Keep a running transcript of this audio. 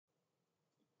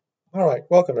Alright,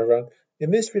 welcome everyone.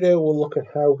 In this video we'll look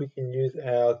at how we can use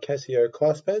our CASIO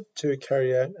Classpad to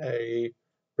carry out a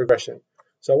regression.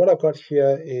 So what I've got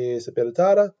here is a bit of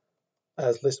data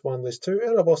as list 1, list 2,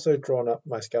 and I've also drawn up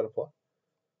my scatter plot.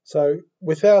 So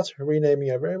without renaming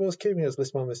our variables, keeping it as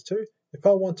list 1, list 2, if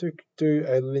I want to do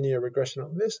a linear regression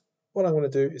on this, what I'm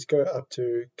going to do is go up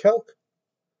to Calc,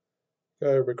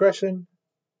 go Regression,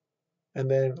 and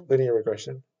then Linear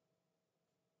Regression.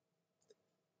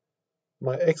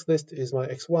 My X list is my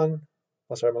X1,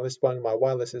 my list 1, my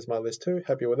Y list is my list 2,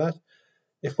 happy with that.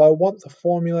 If I want the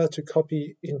formula to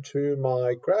copy into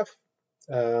my graph,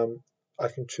 I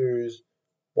can choose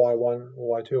Y1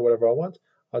 or Y2 or whatever I want.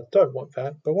 I don't want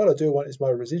that, but what I do want is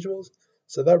my residuals.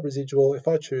 So that residual, if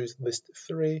I choose list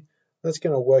 3, that's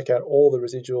going to work out all the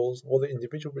residuals, all the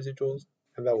individual residuals,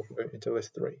 and that will go into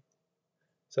list 3.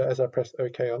 So as I press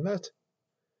OK on that,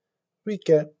 we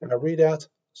get a readout.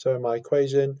 So my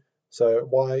equation, so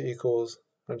y equals,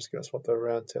 I'm just going to swap that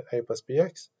around to a plus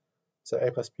bx. So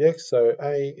a plus bx, so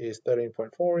a is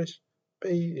 13.4-ish,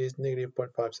 b is negative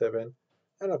 0.57,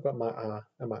 and I've got my r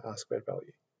and my r squared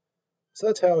value. So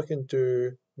that's how I can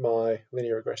do my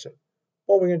linear regression.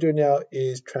 What we're going to do now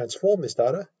is transform this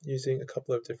data using a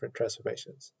couple of different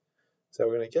transformations. So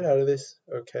we're going to get out of this,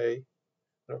 OK,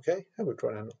 OK, and we've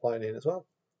drawn a line in as well.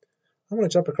 I'm going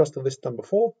to jump across to list number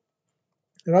 4.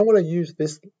 And I'm going to use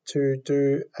this to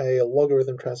do a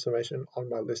logarithm transformation on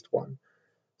my list 1.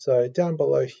 So down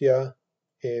below here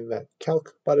in that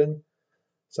calc button,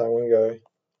 so I'm going to go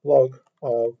log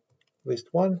of list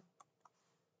 1.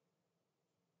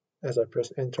 As I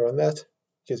press enter on that, it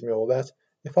gives me all that.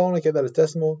 If I want to get that as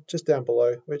decimal, just down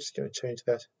below, we're just going to change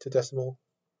that to decimal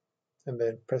and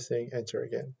then pressing enter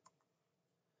again.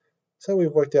 So we've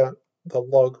worked out the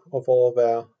log of all of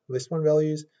our list 1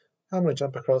 values. I'm going to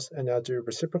jump across and now do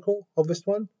reciprocal of list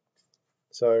 1.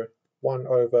 So 1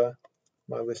 over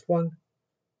my list 1,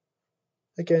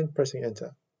 again pressing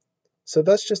enter. So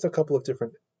that's just a couple of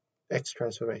different X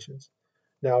transformations.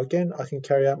 Now again, I can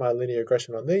carry out my linear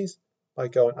regression on these by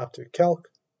going up to calc,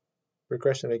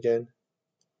 regression again,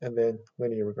 and then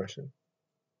linear regression.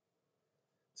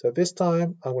 So this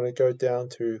time I'm going to go down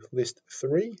to list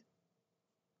 3.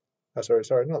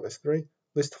 Sorry, not list 3,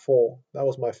 list 4. That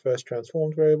was my first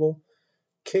transformed variable.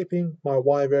 Keeping my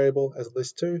Y variable as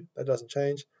list 2, that doesn't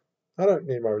change. I don't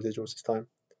need my residuals this time.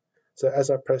 So as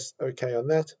I press OK on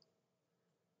that,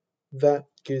 that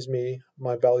gives me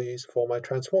my values for my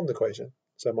transformed equation.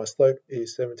 So my slope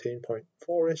is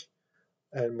 17.4-ish,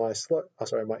 and my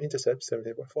intercept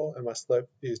 17.4, and my slope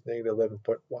is negative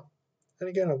 11.1. And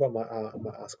again, I've got my R and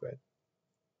my R squared.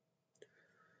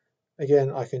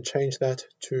 Again, I can change that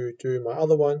to do my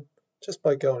other one just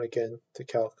by going again to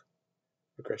calc,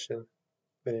 regression,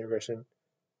 linear regression,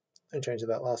 and changing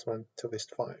that last one to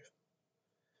list 5.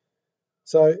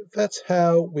 So that's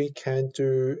how we can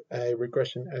do a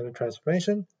regression and a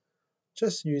transformation,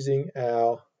 just using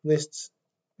our lists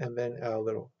and then our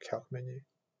little calc menu.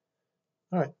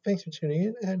 All right, thanks for tuning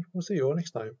in, and we'll see you all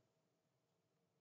next time.